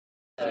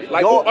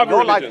Like all other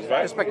your life religions,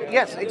 right? perspective.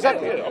 Yes,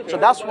 exactly. Yeah, okay. So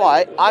that's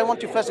why I want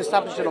to first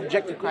establish an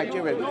objective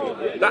criteria with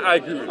you. That I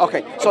agree with.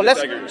 Okay, so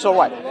let's. So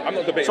right. I'm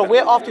not debating. So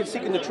we're after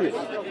seeking the truth.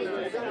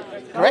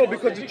 Correct? No,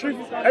 because the truth,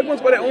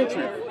 everyone's got their own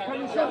truth.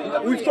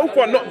 We've so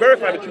far not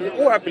verified the truth. We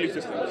all have belief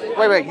systems.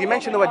 Wait. You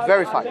mentioned the word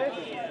verify.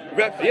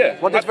 Yeah.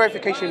 What does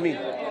verification mean?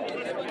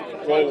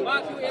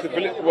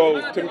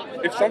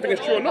 If something is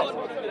true or not.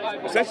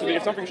 Essentially,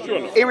 if something's true or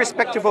not.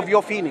 Irrespective of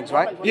your feelings,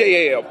 right?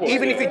 Yeah, of course.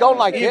 Even if you don't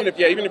like even it?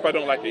 Even if I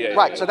don't like it, yeah.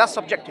 Right, so that's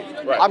subjective.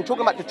 Right. I'm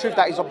talking about the truth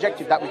that is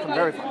objective, that we can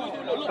verify.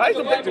 That is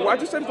objective. Well, I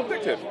just said it's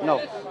objective.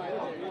 No.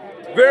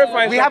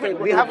 Verifying We something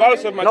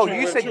regardless of my truth.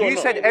 No, you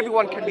said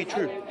everyone can be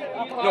true.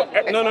 No.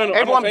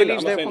 Everyone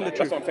believes they're from the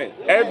truth. That's what I'm saying.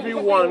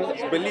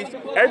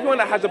 Everyone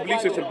that has a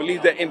belief system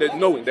believes they're in the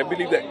knowing. They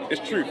believe that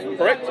it's true.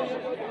 Correct?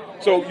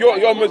 So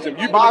you're Muslim.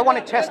 But I want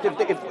to test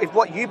if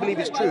what you believe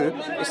is true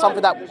is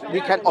something that we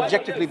can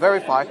objectively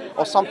verify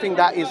or something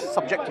that is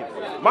subjective.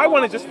 My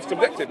one is just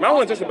subjective. My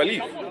one is just a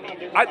belief.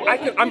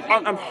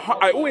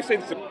 I always say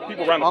this to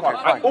people around the park.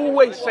 I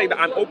always say that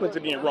I'm open to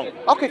being wrong.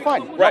 Okay,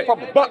 fine. Right. No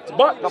problem.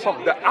 But no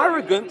problem. the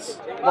arrogance.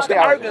 What's the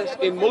arrogance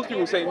in most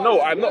people say,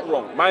 no, I'm not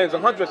wrong. Mine is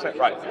 100%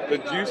 right. The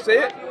Jews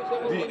say it.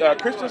 The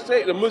Christians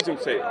say it, the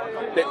Muslims say it.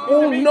 They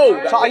all know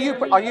that. So are you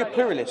a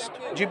pluralist?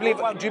 Do you believe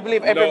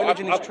every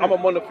religion is true? I'm a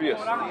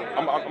monotheist.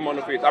 I'm a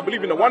monotheist. I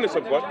believe in the oneness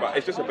of God, but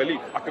it's just a belief.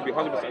 I could be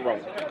 100%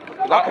 wrong.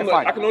 Fine.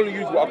 I can only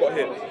use what I've got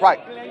here. Right.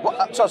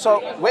 So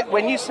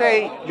when you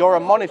say you're a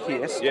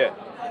monotheist, yeah.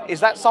 Is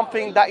that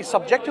something that is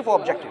subjective or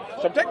objective?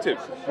 Subjective.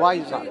 Why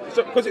is that?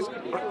 Because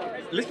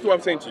listen to what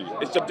I'm saying to you.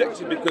 It's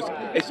subjective because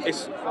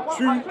it's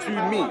true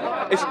to me.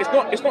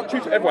 It's not true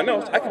to everyone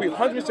else. I can be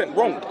 100%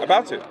 wrong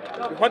about it.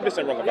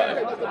 100% wrong about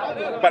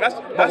it.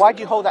 But why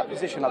do you hold that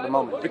position at the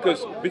moment?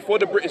 Because before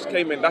the British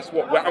came in, I'm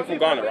from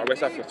Ghana, right,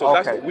 West Africa. So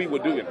that's what we were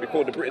doing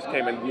before the British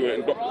came in. We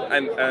were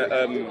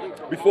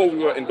before we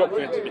were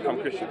indoctrinated to become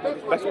Christian.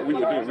 That's what we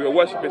were doing. We were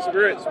worshiping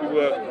spirits. We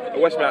were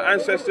worshiping our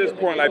ancestors,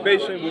 pouring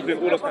libation. We were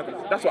doing all those kinds of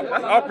things. That's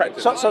our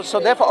practice. So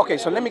therefore, okay.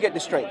 So let me get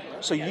this straight.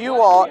 So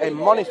you are a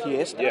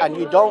monotheist, and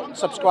you don't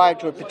subscribe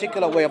to a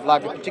particular way of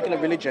life, a particular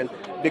religion,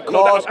 because.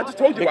 No, I just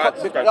told you.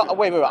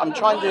 Wait. I'm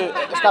trying to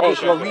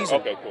establish your reason.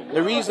 Okay, cool.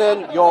 The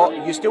reason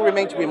you still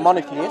remain to be a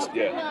monotheist,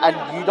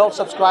 and you don't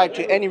subscribe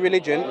to any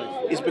religion,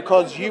 is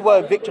because you were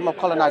a victim of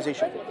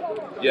colonization.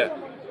 Yeah.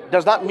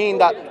 Does that mean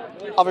that?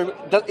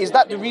 Is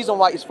that the reason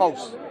why it's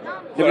false?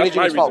 The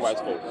religion is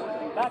false.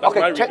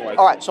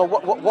 All right. So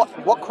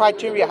what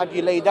criteria have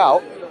you laid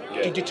out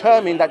to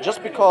determine that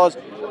just because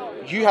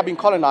you have been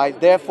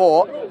colonized,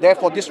 therefore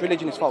this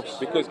religion is false?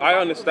 Because I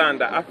understand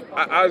that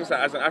as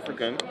an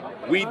African,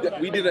 we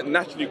didn't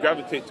naturally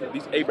gravitate to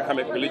these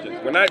Abrahamic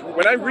religions. When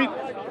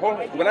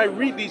I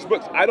read these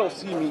books, I don't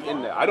see me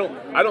in there. I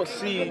don't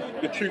see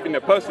the truth in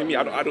there. Personally, me,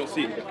 I don't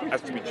see it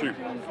as to be true,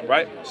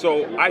 right?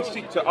 So I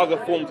seek to other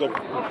forms of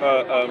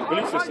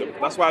belief system.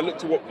 That's why I look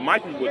to what my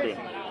people were doing.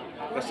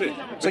 That's it.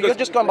 So you're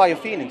just going by your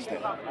feelings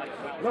then?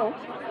 No.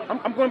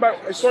 I'm going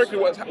back historically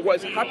what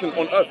has happened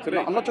on Earth today.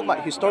 No, I'm not talking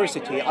about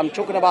historicity. I'm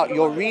talking about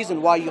your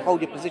reason why you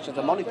hold your position as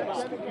a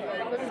monotheist.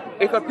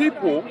 If a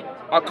people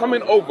are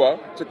coming over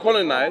to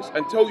colonize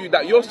and tell you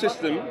that your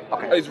system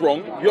is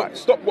wrong,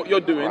 stop what you're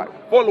doing,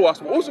 follow us,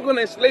 we're also going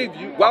to enslave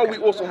you while we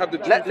also have the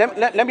truth.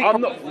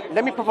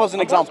 Let me propose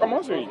an example. I'm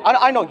answering you.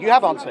 I know, you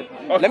have answered.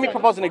 Okay. Let me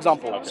propose an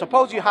example. Okay.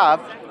 Suppose you have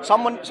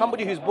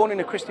somebody who's born in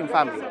a Christian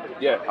family.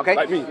 Yeah, okay?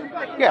 like me.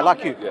 Yeah,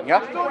 like you.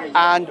 Yeah.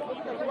 And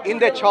in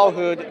their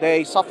childhood,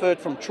 they suffered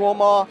from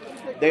trauma,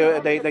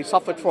 they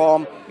suffered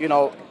from,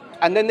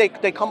 and then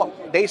they come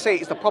up, they say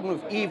it's the problem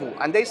of evil.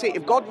 And they say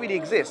if God really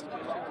exists,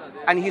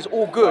 and he's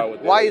all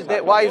good, why is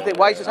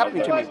this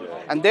happening to me?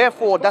 And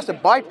therefore, that's a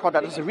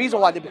byproduct, that's the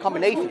reason why they become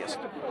an atheist.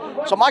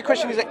 So my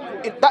question is,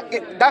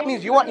 that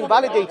means you are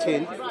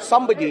invalidating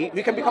somebody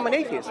who can become an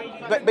atheist,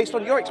 based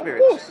on your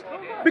experience.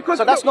 Because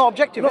so that's not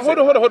objective. No,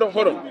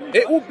 hold on.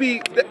 It will be,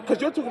 because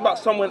you're talking about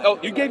someone else.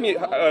 You gave me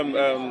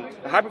a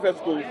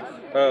hypothetical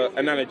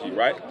analogy,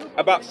 right?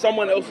 About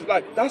someone else's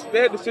life. That's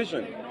their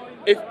decision.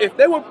 If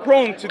they were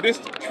prone to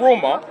this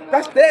trauma,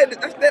 that's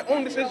their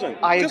own decision.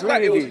 I Just agree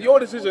like with it was you. your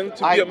decision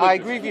to be a Muslim. I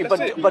agree with you,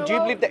 but do you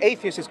believe the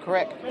atheist is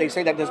correct? They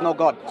say that there's no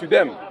God. To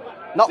them.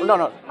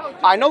 No.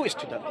 I know it's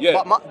to them.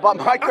 Yeah. But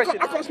my question.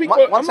 I can't speak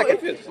one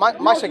second.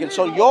 My second.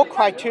 So your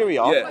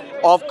criteria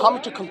of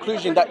coming to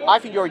conclusion that I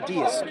think you're a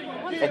deist.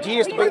 A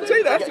deist. I didn't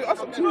say that. That's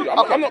up to you.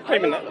 I'm not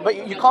claiming that.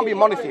 But you can't be a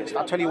monotheist.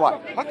 I'll tell you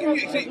why. How can you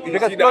see?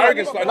 Because the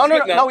arrogance.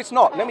 No, it's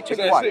not. Let me tell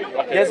you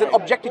why. There's an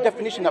objective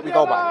definition that we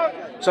go by.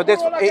 So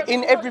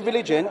in every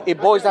religion, it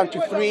boils down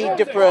to 3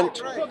 different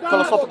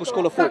philosophical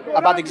schools of thought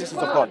about the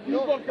existence of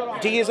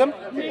God: deism,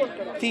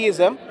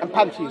 theism, and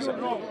pantheism.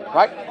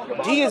 Right?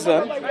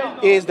 Deism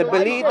is the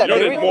belief that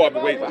there's more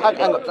other ways.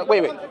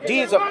 Wait.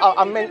 Deism.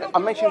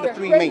 I'm mentioning the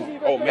 3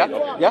 main. Oh, main.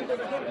 Yeah.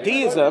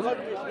 Deism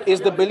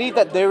is the belief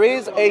that there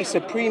is a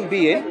supreme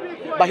being,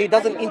 but he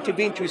doesn't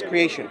intervene to his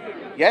creation.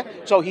 Yeah.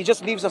 So he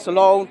just leaves us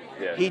alone.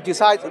 Yeah. He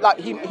decides, like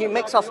he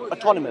makes us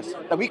autonomous,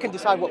 that we can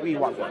decide what we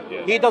want.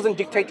 Yeah. He doesn't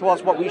dictate to us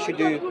what we should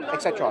do,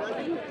 etc.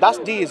 That's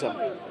deism.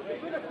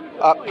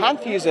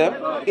 Pantheism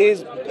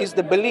is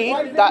the belief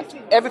that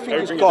everything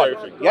is Everything is God.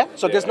 everything. Yeah.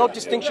 So there's no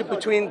distinction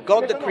between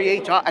God the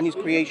Creator and His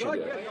creation.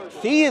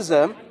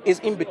 Theism is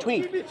in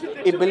between.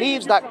 It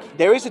believes that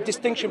there is a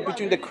distinction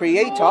between the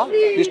Creator,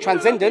 who's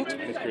transcendent,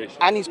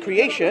 and His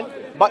creation,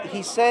 but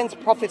He sends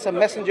prophets and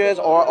messengers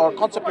or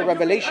concept of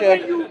revelation,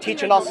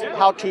 teaching us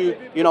how to,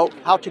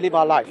 how to live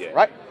our life,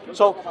 right?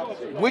 So,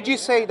 would you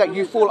say that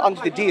you fall under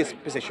the deist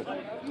position?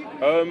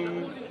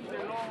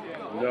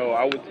 No,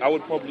 I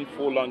would probably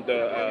fall under.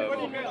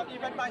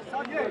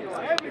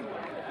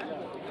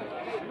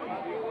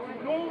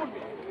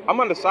 I'm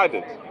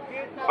undecided.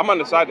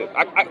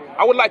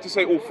 I would like to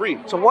say all three.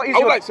 So what is I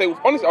would like to say,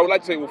 honestly, I would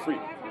like to say all three.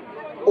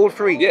 All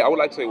three? Yeah, I would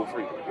like to say all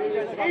three.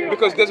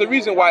 Because there's a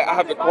reason why I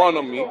have the Quran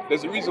on me.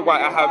 There's a reason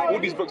why I have all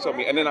these books on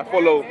me, and then I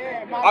follow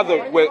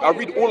where I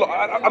read all.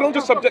 I don't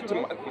just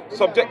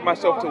subject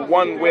myself to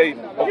one way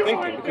of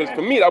thinking, because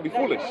for me that would be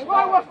foolish.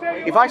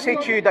 If I say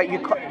to you that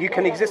you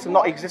can exist and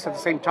not exist at the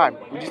same time,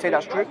 would you say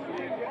that's true?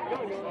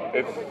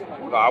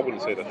 No, I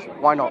wouldn't say that's true.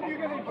 Why not?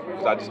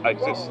 Because I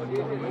exist.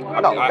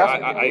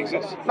 I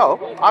exist. No,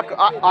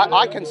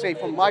 I can say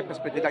from my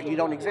perspective that you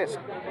don't exist.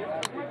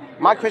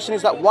 My question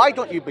is that why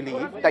don't you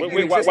believe that you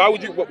exist? Why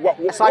would you? Wait,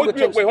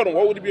 hold on.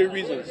 What would be a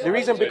reason? The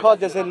reason because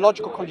there's a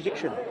logical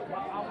contradiction.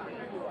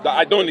 That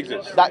I don't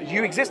exist. That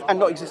you exist and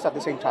not exist at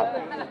the same time.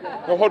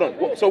 No, hold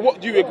on. So what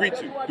do you agree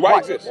to? Do I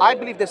exist? I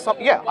believe there's some.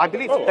 Yeah, I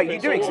believe that you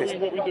do so exist.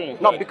 What we doing?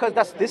 No, because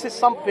this is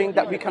something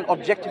that we can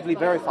objectively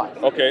verify.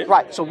 Okay.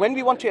 Right. So when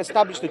we want to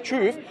establish the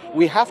truth,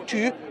 we have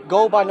to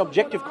go by an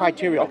objective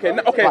criteria. Okay.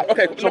 Right.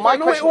 Okay. So my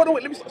question. Wait.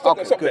 Let me stop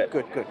there.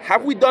 Good.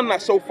 Have we done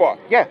that so far?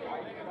 Yeah.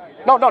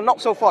 No, not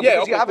so far. Yeah,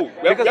 because okay, you haven't.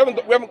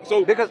 cool. We haven't.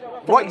 So because from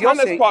what the you're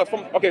time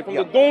saying. From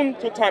the dawn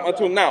to time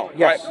until now,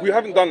 Yes. right? We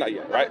haven't done that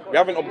yet, right? We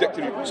haven't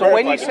objectively. So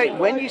when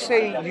you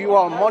say you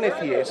are a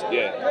monotheist,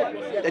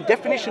 yeah, the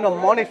definition of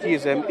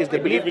monotheism is the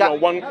belief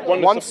believing that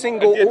on one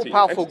single entity,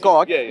 all-powerful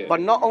God, yeah. but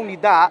not only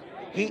that,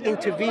 He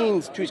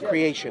intervenes to His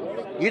creation.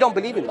 You don't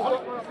believe in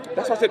that.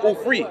 That's why I said all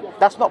three.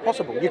 That's not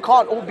possible. You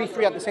can't all be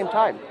three at the same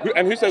time.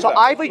 And who says So that?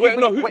 either you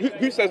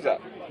who says that?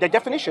 The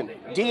definition: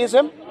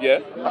 deism, Yeah.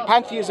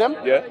 pantheism,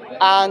 Yeah.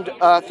 and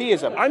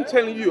theism. I'm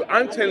telling you,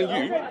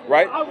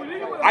 right?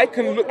 I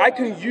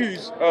can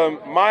use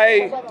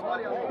my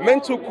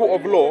mental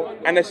court of law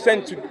and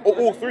ascend to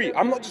all three.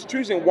 I'm not just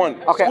choosing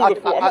one. Okay, I'm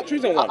not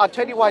choosing one. I'll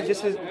tell you why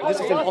this is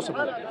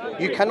impossible.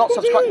 You cannot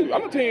subscribe.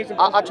 I'm not telling you it's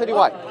impossible. I'll tell you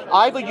why.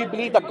 Either you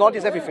believe that God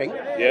is everything,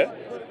 Yeah.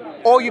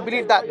 or you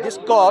believe that this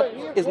God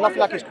is nothing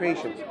like His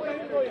creation.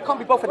 It can't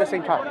be both at the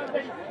same time.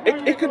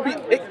 It could be.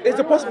 There's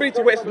a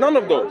possibility where it's none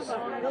of those.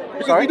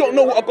 Because Sorry? we don't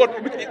know what a God.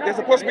 There's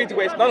a possibility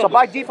where it's none So of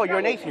by those. default, you're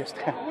an atheist.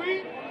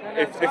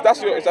 If that's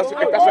your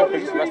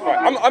position, that's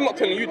fine. I'm not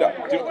telling you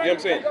that. Do you know what I'm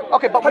saying?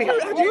 Okay, but do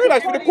you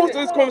realize through the course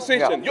of this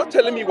conversation, Yeah. you're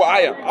telling me what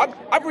I am?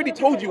 I've already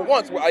told you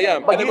once what I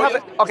am. But and you then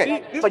haven't. see,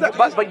 Okay,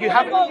 this- but you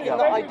haven't. The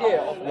idea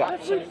of Yeah.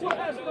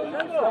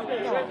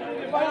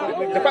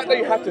 The fact that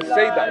you have to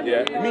say that,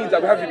 means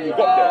that we haven't even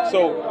got there.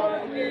 So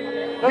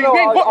we no,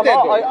 ain't got I'm there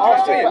not- though. I'm Do you know what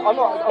I'm saying? I'm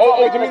not Do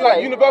you mean gonna like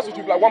say- universal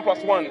truth, like 1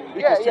 + 1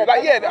 equals 2?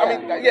 Like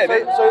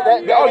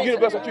there are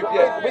universal truth.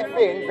 Yeah. With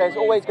things, there's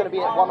always going to be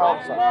one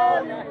answer.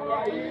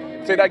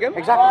 Say that again.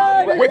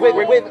 Exactly. With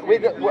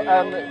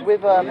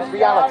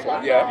reality,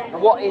 Yeah.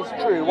 what is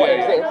true, what Yeah,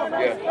 yeah,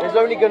 exists, yeah. there's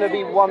only going to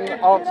be one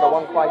answer,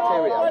 one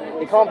criteria.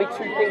 It can't be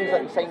two things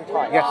at the same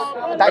time. Yes,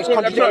 that is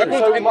contradictory.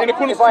 So In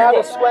accordance if I to have a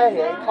what? square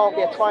here, it can't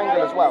be a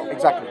triangle as well.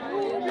 Exactly.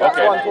 That's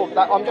Okay. what I'm talking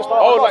about. I'm just not,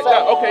 Oh, I'm not like that.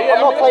 saying, Okay, yeah,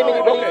 I'm not I mean, claiming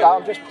you believe okay. that,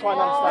 I'm just trying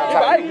to understand. Yeah,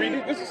 but I agree.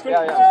 This is Yeah,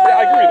 yeah, yeah.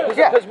 I agree with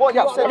that. Because what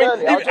you said I mean,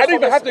 earlier, I don't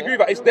even have to agree with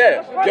that. It's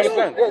there. Do you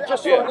understand? Yeah,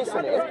 just from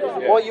listening,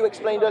 what you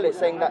explained earlier,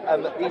 saying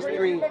that these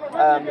three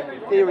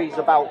theories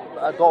about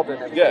God and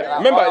everything. Yeah.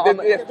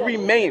 Remember, there's three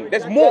main.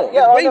 There's more.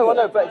 Yeah, There's I way know,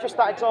 more. but just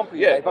that example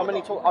you Yeah. gave, I'm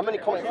only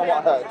commenting from what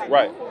I heard.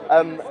 Right.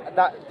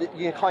 That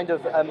you kind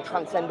of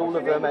transcend all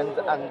of them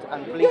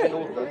and believe in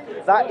all of them.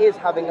 That is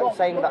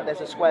saying that there's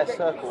a square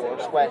circle or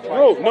a square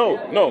triangle.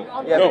 No.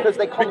 Yeah, no. because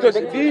they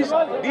contradict each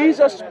other.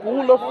 these are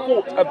school of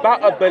thought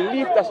about a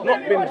belief that's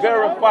not been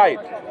verified.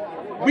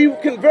 We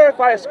can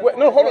verify a square.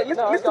 No, hold on.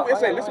 Listen to what you're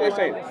saying. Listen to what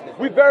you're saying.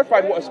 We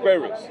verified what a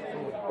square is,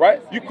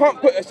 right? You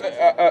can't put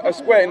a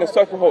square in a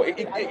circle hole.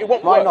 It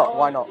won't Why work. not?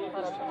 Why not?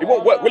 It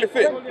won't work. Will it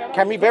fit?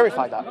 Can we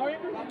verify that?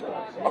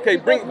 Okay,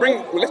 let's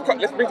bring some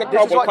This is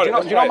carbon what,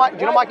 colour. do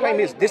you know my claim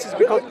is this is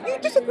because You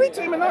disagreed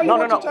to him and now you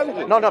want to challenge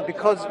it. no,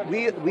 because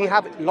we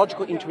have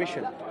logical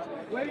intuition.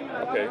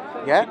 Okay.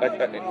 Yeah?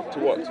 To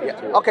what?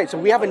 Yeah. Okay, so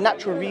we have a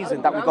natural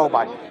reason that we go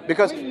by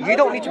because you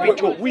don't need to be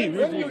taught.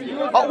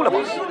 All of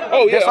us.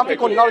 Oh, yeah, There's something okay,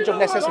 called cool. knowledge of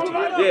necessity.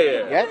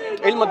 Yeah.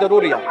 Ilm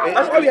daruriya.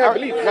 That's why we have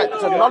belief. Yeah,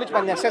 so knowledge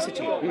by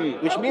necessity,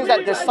 which means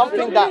that there's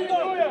something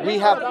that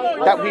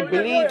we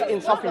believe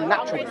in something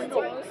naturally.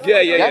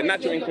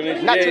 Natural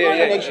inclination. Natural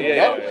inclination,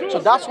 yeah. So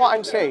that's why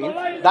I'm saying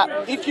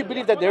that if you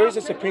believe that there is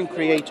a supreme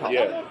creator,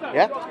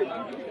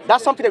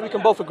 that's something that we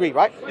can both agree,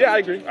 right? Yeah, I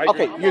agree.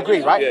 Okay, you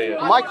agree, right?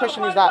 Yeah. My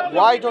question is that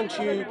why don't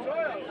you?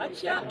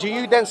 Do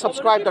you then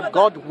subscribe that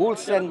God will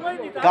send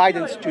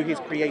guidance to His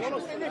creation?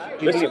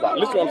 Do you believe that?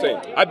 Listen what I'm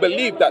saying. I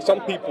believe that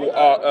some people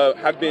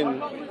have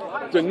been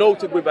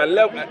denoted with a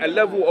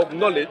level of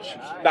knowledge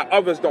that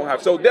others don't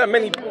have. So there are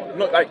many,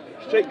 not like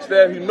sheikhs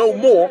there, who know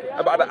more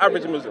about the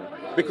average Muslim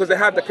because they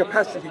have the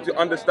capacity to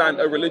understand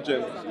a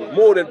religion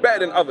better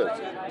than others.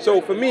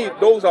 So for me,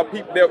 those are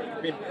people.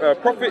 They'll be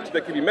prophets.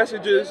 They could be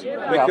messengers.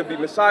 They could be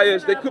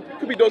messiahs. They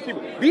could be those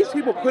people. These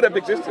people could have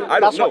existed. I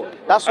don't know.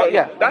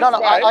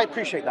 I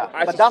appreciate that.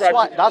 But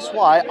that's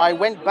why I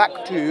went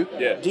back to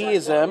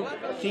deism,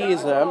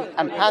 theism,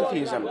 and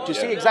pantheism to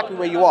see exactly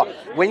where you are.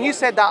 When you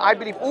said that I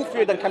believe all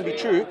three of them can be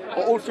true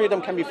or all three of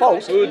them can be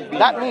false,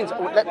 that means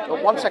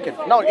 1 second.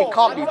 No, it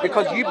can't be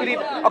because you believe.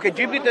 Okay,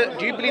 do you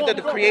believe that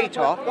the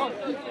Creator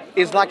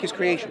is like His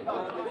creation?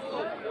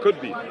 Could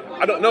be.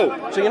 I don't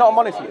know. So you're not a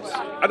monotheist?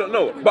 I don't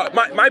know. But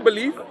my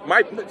belief,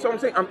 so I'm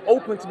saying I'm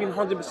open to being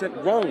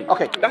 100% wrong.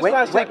 Okay. That's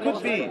why I say it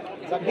could be.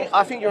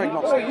 I think you're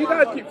agnostic. No, you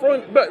guys keep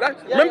throwing,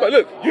 remember,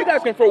 look, you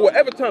guys can throw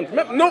whatever terms.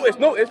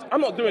 Notice,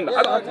 I'm not doing that.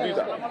 I don't have to do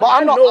that. But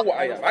I know what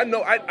I am. I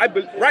know,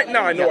 right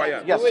now I know I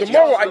am. Yes.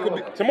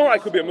 Tomorrow I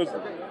could be a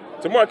Muslim.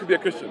 Tomorrow I could be a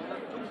Christian.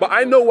 But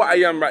I know what I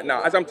am right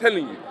now, as I'm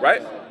telling you,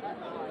 right?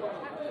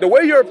 The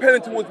way you're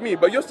appealing towards me,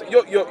 but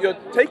you're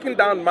taking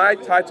down my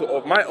title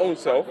of my own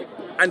self,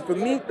 and for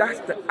me, that's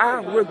the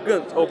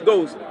arrogance of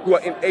those who are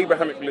in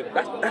Abrahamic religion.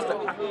 That's the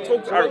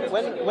total arrogance.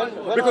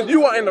 Because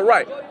you are in the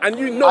right, and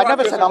you know. I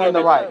never said I'm in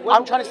the right.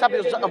 I'm trying to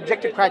establish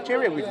objective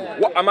criteria with you.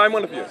 What am I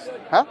monotheist?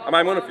 Huh? Am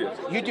I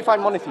monotheist? You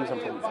define monotheism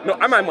for me. No,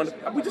 am I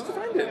monotheist? We just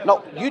defined it.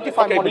 No, you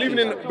define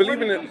monotheism.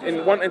 Believing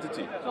in one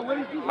entity.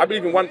 I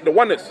believe in the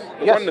oneness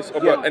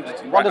of the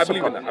entity. Oneness I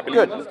believe in that. I believe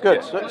good, in that.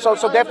 good. Yes.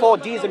 So therefore,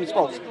 deism is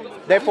false.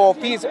 Therefore,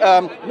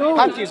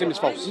 pantheism is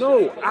false.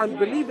 No, I'm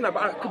believing that,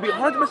 but I could be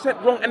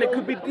 100% wrong, and it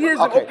could be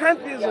deism or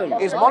pantheism.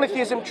 Is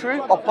monotheism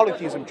true or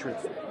polytheism true?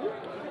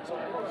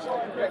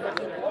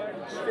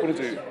 According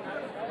to you.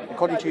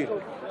 According to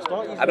you.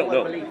 I don't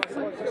know.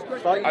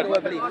 Start using the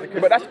word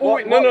belief. But that's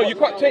all. No, you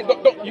can't change.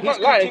 You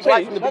can't lie and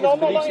change. No,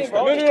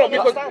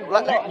 because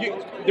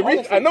the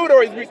reason I know the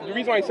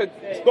reason why I said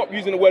stop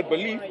using the word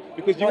belief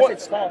because you want.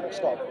 Stop.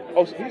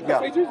 Oh, that's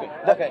what he's using.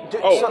 Okay.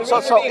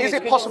 So is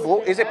it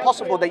possible? Is it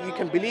possible that you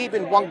can believe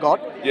in one God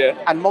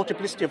and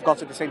multiplicity of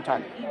gods at the same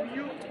time?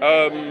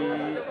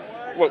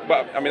 Well,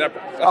 but I mean,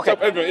 that's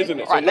self-evident, isn't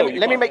it? So right,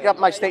 let me make up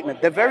my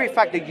statement. The very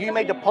fact that you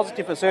made a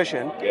positive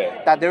assertion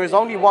that there is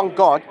only one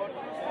God,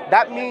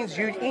 that means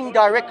you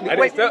indirectly. I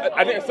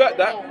didn't assert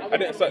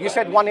that. You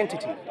said one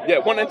entity. Yeah,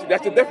 one entity.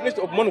 That's the definition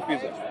of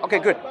monotheism. Okay,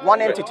 good.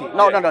 One entity.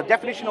 No.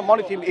 Definition of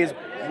monotheism is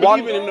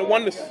believing in the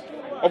oneness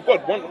of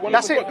God.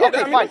 That's it.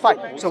 Okay,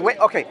 fine.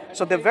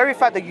 So the very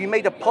fact that you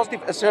made a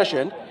positive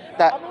assertion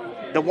that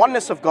the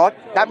oneness of God,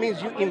 that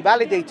means you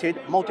invalidated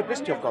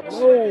multiplicity of gods.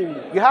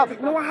 No. You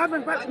have. No, I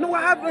haven't. No,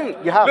 I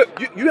haven't. You have.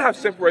 Look, you have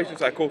separation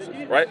psychosis,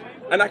 right?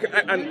 And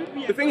and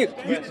the thing is,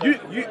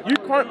 you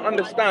can't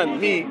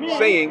understand me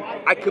saying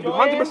I could be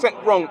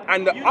 100% wrong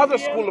and the other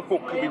school of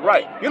thought could be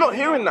right. You're not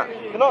hearing that.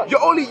 You're not.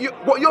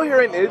 What you're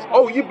hearing is,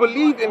 oh, you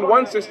believe in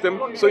one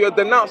system, so you're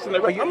denouncing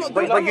the rest.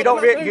 But you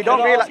don't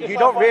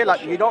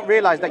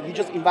realize that you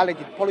just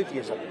invalidated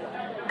polytheism.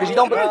 Because you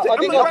don't. I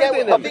think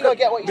I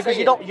get what you're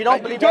saying. Because you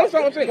don't believe. Do you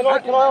understand what I'm saying?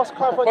 Can I ask a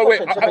clarifying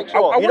question to make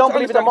sure? You don't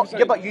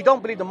believe but you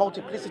don't believe the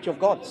multiplicity of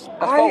gods.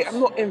 I am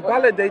not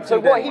invalidating. So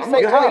what he's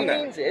saying, what he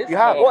means is,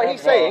 what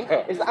he's saying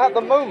is that at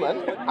the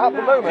moment,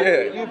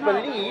 you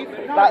believe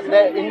that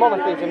they're in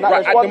monotheism.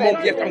 That there's one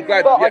entity. Yes, I'm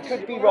glad. But I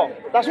could be wrong.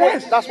 That's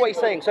what he's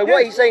saying. So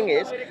what he's saying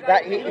is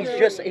that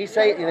he's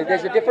saying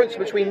there's a difference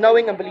between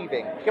knowing and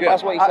believing.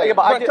 That's what he's saying.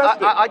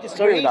 I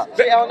disagree with that.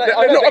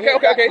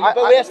 Okay. But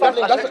we're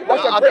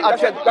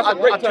establishing. That's a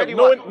great term.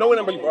 Knowing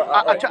and believing.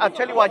 I'll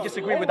tell you why I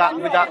disagree with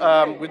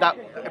that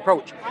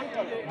approach.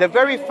 The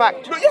very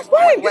fact. No, yes,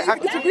 fine.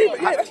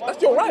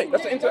 That's your right.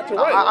 That's an intellectual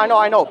right.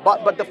 I know.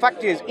 But the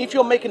fact is, if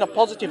you're making a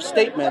positive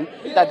statement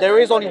that there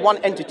is only one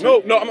entity.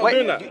 No, I'm not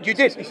doing that. You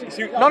did.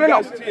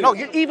 No.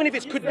 Even if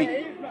it could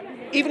be.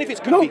 Even if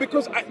it could be.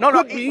 Because hang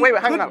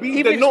on.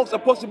 Even denotes a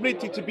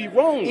possibility to be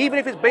wrong. Even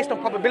if it's based on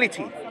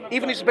probability.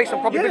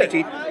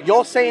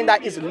 You're saying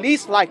that it's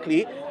least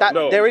likely that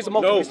there is a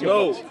multiplicity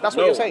of gods. That's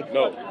what you're saying.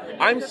 No.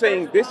 I'm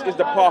saying this is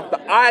the path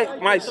that I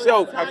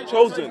myself have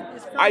chosen.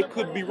 I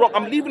could be wrong.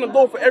 I'm leaving the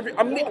door for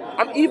I'm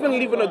even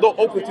leaving the door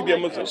open to be a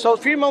Muslim. So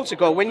 3 months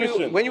ago, when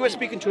you were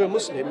speaking to a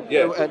Muslim,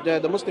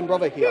 the Muslim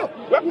brother here,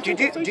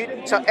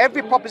 so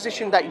every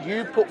proposition that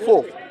you put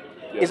forth,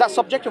 is that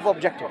subjective or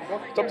objective?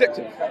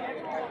 Subjective.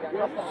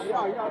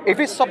 If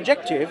it's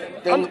subjective,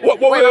 then Wait,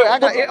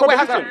 hang on.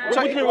 proposition.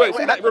 What do you mean, wait?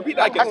 Say that, repeat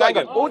that again. Hang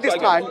on. All this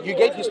time, you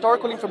gave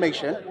historical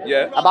information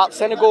Yeah. about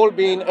Senegal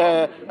being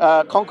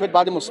conquered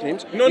by the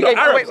Muslims. No, You no, gave-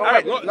 Arabs, wait,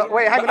 Arabs, wait, not- no,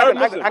 wait, hang on, Arab hang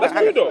on, Muslims. hang on, That's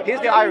hang on. true, though.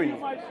 Here's the irony.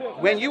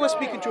 When you were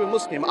speaking to a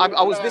Muslim,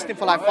 I was listening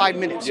for like 5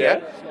 minutes, Yeah.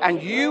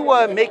 and you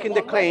were making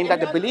the claim that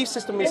the belief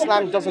system in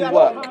Islam doesn't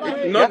work.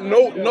 No,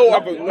 no, no,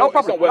 other, No it's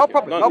problem, not no working.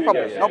 problem, None. no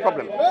problem, Yeah, no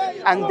problem.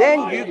 And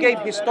then you gave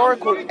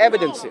historical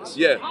evidences.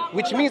 Yeah.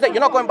 Which means that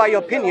you're not going by your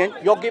opinion,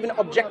 you're giving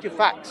objective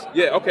facts.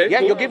 Yeah, okay, Yeah,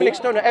 cool, you're giving cool.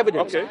 external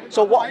evidence. Okay.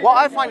 So what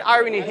I find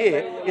irony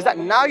here is that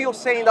now you're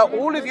saying that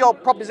all of your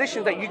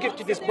propositions that you give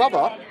to this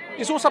brother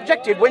is all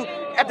subjective, when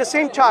at the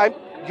same time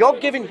you're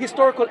giving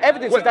historical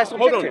evidence Wait, that's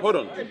hold subjective.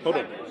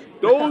 on.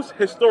 Those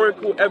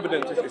historical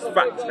evidences is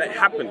facts that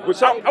happened.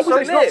 Which I So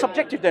wasn't it's there. not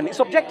subjective then, it's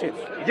objective.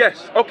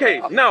 Yes,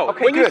 okay. Now,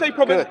 okay, when you good, say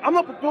proposition, good, I'm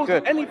not proposing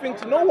good. anything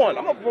to no one.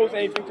 I'm not proposing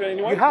anything to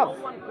anyone. You have.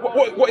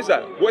 What is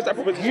that? What is that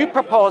proposition? You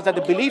propose that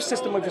the belief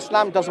system of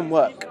Islam doesn't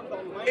work.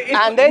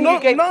 And then you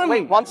gave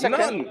wait 1 second.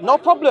 None. No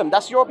problem.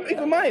 That's your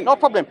Even mine. No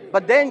problem.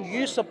 But then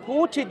you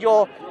supported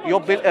your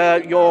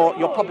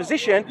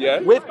proposition Yeah.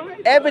 with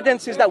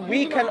evidences that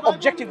we can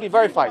objectively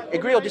verify.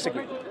 Agree or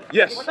disagree?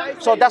 Yes.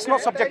 So that's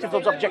not subjective,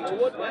 it's objective.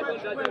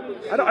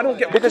 I don't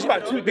get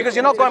Because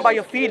you're not going by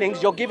your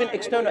feelings. You're giving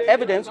external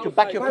evidence to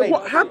back your claim.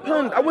 What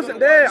happened? I wasn't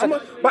there.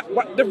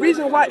 But the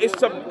reason why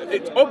it's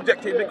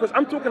objective because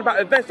I'm talking about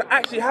events that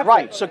actually happened.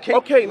 Right. So now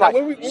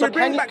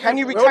can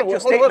you retract your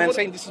statement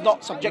saying this is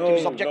not subjective,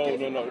 it's objective?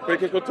 No.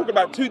 Because we're talking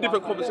about two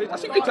different conversations. I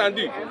see what you're trying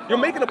to do. You're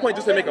making a point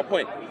just to make a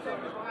point.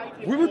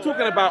 We were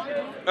talking about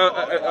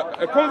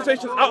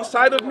conversations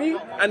outside of me,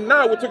 and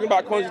now we're talking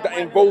about conversations that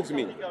involves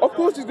me. Of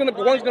course, one's going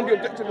to be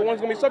objective and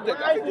one's going to be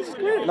subjective. I think this is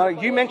clear. Now,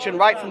 you mentioned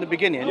right from the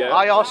beginning, Yeah.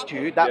 I asked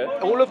you that Yeah.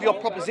 all of your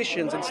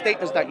propositions and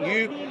statements that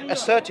you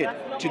asserted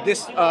to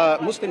this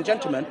Muslim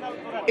gentleman,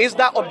 is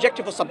that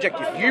objective or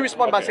subjective? You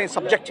respond by saying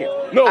subjective.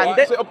 No, And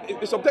then-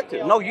 it's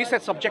objective. No, you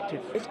said subjective.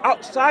 It's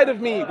outside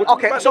of me. We're talking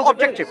Okay, about so those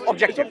objective, events.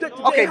 objective. It's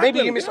objective. Okay, Yeah, it maybe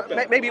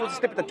happened. maybe it was a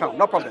slip of the tongue,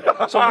 no problem.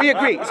 So we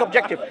agree, it's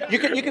objective. You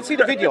can see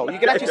the video. You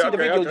can actually see the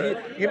video.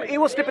 Okay.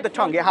 It was slip of the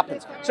tongue. It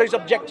happens. So it's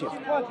objective.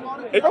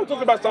 If I'm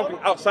talking about something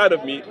outside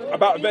of me,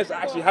 about events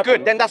that actually happen,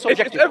 Good, then that's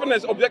objective. It's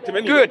evidence objective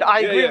anyway. Good, I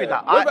agree with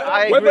that.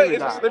 I agree Whether with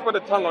it's that. a slip of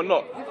the tongue or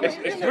not, it's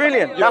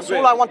Brilliant. you know That's what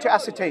I'm all I saying? want to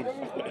ascertain.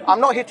 I'm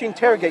not here to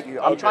interrogate you.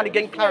 I'm Okay. trying to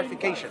gain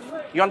clarification.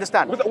 You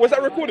understand? Was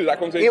that recorded, that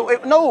conversation?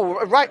 No,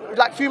 right,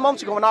 like a few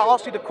months ago when I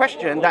asked you the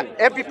question that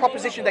every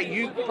proposition that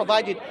you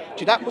provided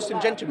to that Muslim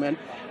gentleman,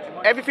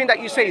 everything that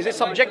you say, is it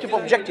subjective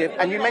or objective?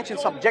 And you mentioned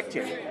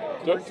subjective.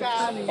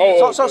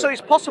 So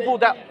it's possible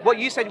that what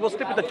you said was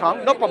slip of the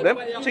tongue, no problem.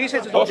 So you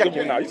said it's possible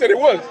objective. now. You said it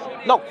was.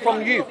 No,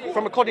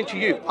 from according to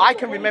you. I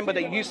can remember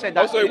that you said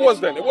that. So it was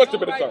then. It was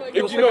slip of the tongue.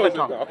 It was If you know slip of it's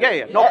the tongue. okay.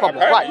 Yeah, no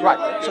problem. Okay.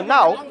 Right. So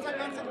now,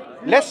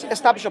 let's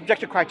establish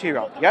objective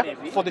criteria, yeah,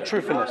 for the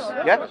truthfulness,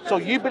 yeah.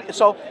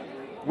 So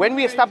when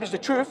we establish the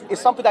truth,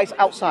 it's something that is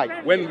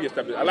outside. When we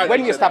establish, I like When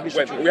that we you said establish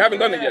that. the When. truth. We haven't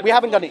done it yet. We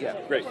haven't done it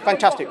yet. Great.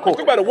 Fantastic. Cool.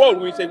 Talk about the world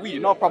when we say we.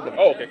 No problem.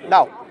 Oh, okay.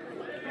 Now,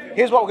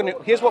 here's what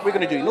we're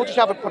gonna do. In order to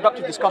have a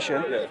productive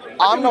discussion, Yeah.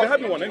 I'm I think not we're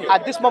having one anyway.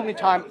 at this moment in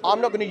time.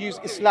 I'm not gonna use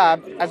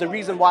Islam as a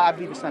reason why I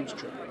believe Islam is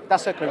true.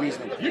 That's circular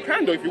reasoning. You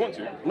can though if you want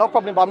to. No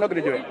problem, but I'm not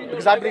going to do it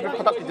because I believe in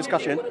productive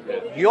discussion.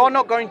 You're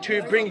not going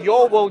to bring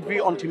your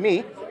worldview onto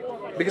me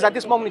because at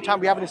this moment in time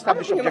we haven't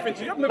established I'm not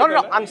objective. bringing nothing to you. I've No, never no,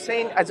 done no. that. I'm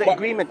saying as an But-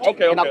 agreement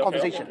okay, in our okay,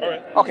 conversation. okay. All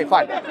right. Okay,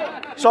 fine.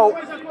 So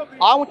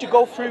I want to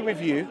go through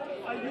with you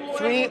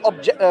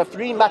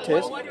three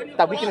matters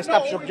that we can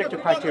establish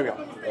objective criteria.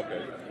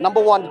 Okay.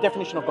 Number one, the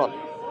definition of God.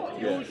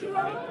 Yeah.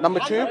 Number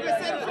two,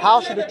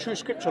 how should a true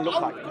scripture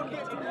look like?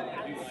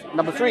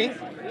 Number three,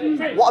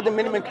 what are the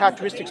minimum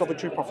characteristics of a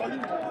true prophet?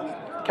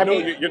 Can No,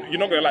 we? you're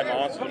not gonna like my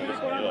answer.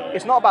 No,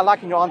 It's not about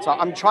liking your answer.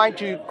 I'm trying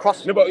to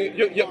cross. but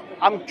you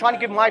I'm trying to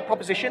give my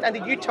proposition, and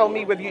then you tell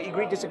me whether you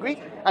agree, disagree,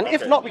 and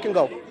if Okay. not, we can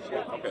go.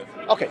 okay.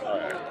 Okay.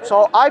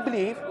 So I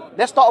believe.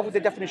 Let's start off with the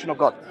definition of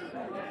God.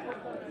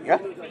 Yeah.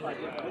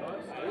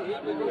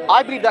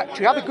 I believe that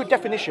to have a good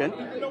definition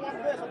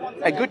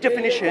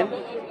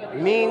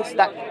means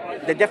that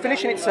the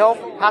definition itself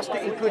has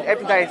to include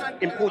everything that is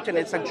important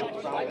and essential.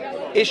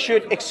 It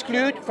should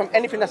exclude from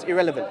anything that's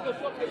irrelevant,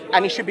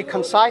 and it should be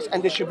concise,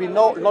 and there should be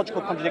no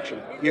logical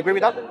contradiction. You agree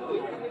with that?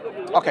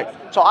 Okay.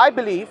 So I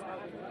believe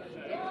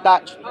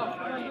that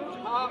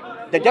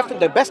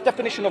the best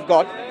definition of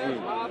God,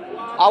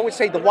 I would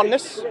say the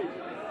oneness.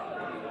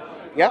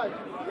 Yeah,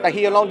 that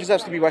He alone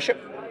deserves to be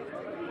worshipped.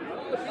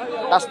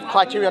 That's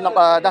criteria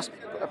number. That's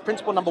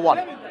principle number one.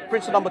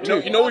 Principle number two.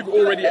 You know we've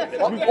already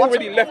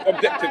left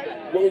objective.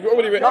 We've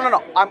already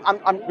No.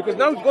 I'm because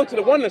now we've gone to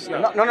the oneness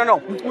now. No.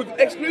 We've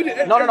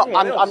excluded No.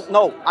 everyone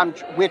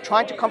else. We're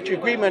trying to come to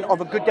agreement of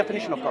a good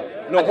definition of God.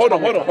 No, At this hold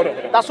on.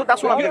 moment. That's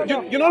what I'm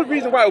doing. You know the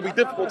reason why it'll be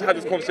difficult to have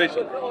this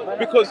conversation?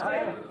 Because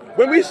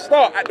when we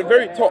start at the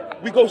very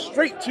top, we go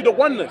straight to the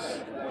oneness.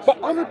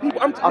 But other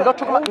people, I'm not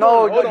talking about.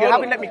 No, you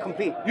haven't let me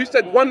complete. You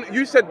said one.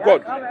 You said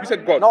God. You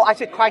said God. No, I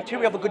said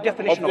criteria of a good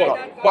definition of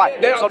God. But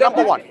Right. So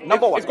number one.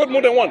 Is God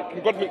more than one?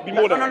 Can God be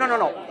more than one?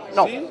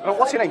 No.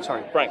 What's your name?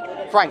 Sorry. Frank.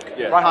 Frank.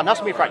 Yeah. Right,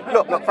 that's me, Frank.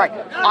 Look, Frank.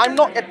 I'm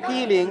not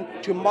appealing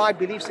to my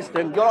belief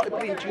system. You're not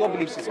appealing to your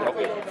belief system.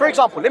 For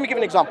example, let me give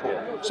an example.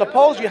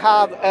 Suppose you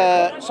have.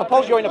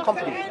 Suppose you're in a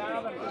company.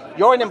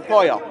 You're an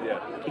employer. Yeah.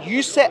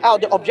 You set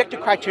out the objective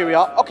criteria.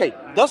 Okay,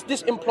 does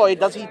this employee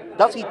does he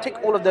tick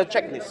all of the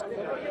checklists?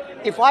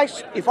 If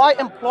I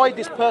employ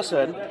this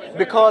person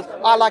because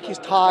I like his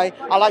tie,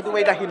 I like the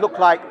way that he look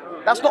like,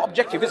 that's not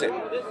objective, is it?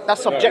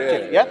 That's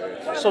subjective,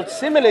 yeah? So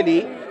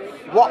similarly,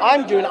 what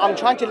I'm doing, I'm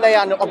trying to lay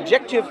out an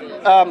objective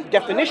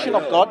definition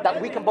of God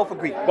that we can both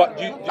agree.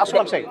 That's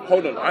what I'm saying.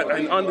 Hold on,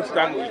 I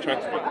understand what you're trying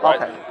to say.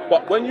 Right? Okay.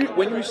 But when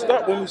we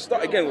start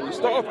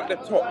off at the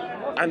top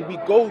and we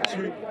go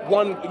to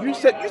one, you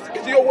said,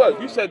 it's your words.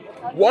 You said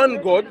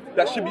one God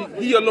that should be,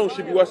 He alone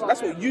should be worshipped.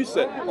 That's what you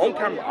said on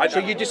camera. So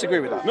you disagree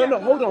with that? No,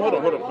 hold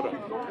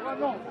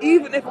on.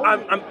 Even if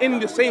I'm in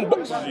the same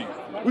box as you,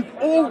 we've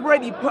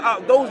already put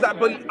out those that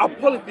are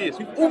polytheists.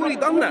 We've already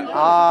done that. You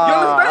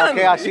understand?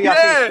 Okay, I see.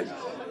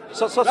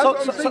 So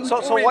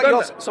what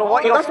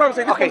you're that's why I'm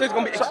saying this conversation is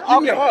going to be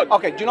extremely hard.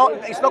 Okay, do you know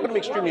it's not going to be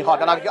extremely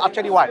hard, and I'll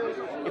tell you why.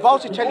 If I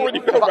was to tell you,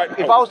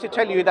 if I was to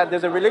tell you that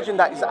there's a religion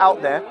that is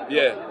out there,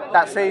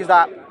 that says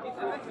that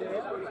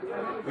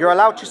you're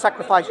allowed to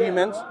sacrifice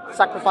humans,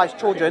 sacrifice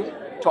children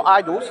to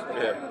idols,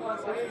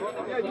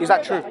 is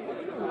that true?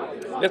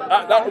 Yes,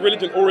 that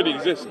religion already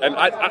exists, and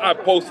I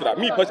oppose to that.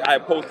 Me personally, I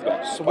oppose to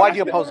that. So why do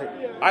you oppose it?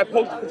 I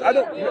oppose because I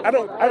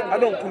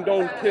don't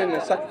condone killing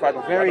and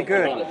sacrificing. Very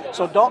good.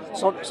 So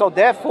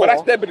therefore.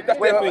 But that's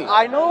their thing.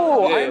 I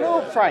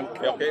know, Frank.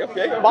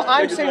 Okay. But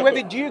I'm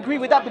saying, do you agree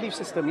with that belief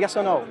system? Yes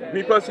or no?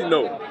 Me personally,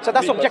 no. So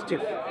that's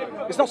objective.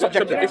 It's not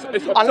subjective. It's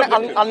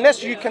subjective.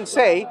 Unless you can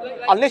say,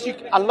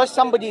 unless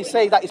somebody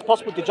says that it's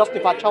possible to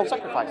justify child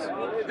sacrifice.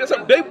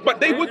 But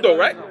they would though,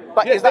 right?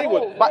 But yes, they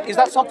would. But is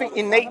that something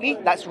innately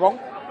that's wrong?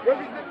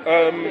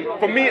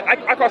 For me,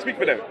 I can't speak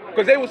for them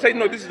because they will say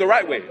no, this is the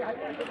right way.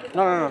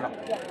 No.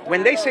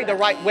 When they say the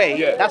right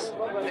way, that's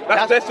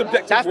their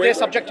subjective way. Their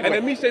subjective way. And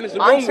then me saying it's the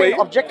wrong way,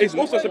 it's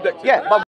also subjective. Yeah, but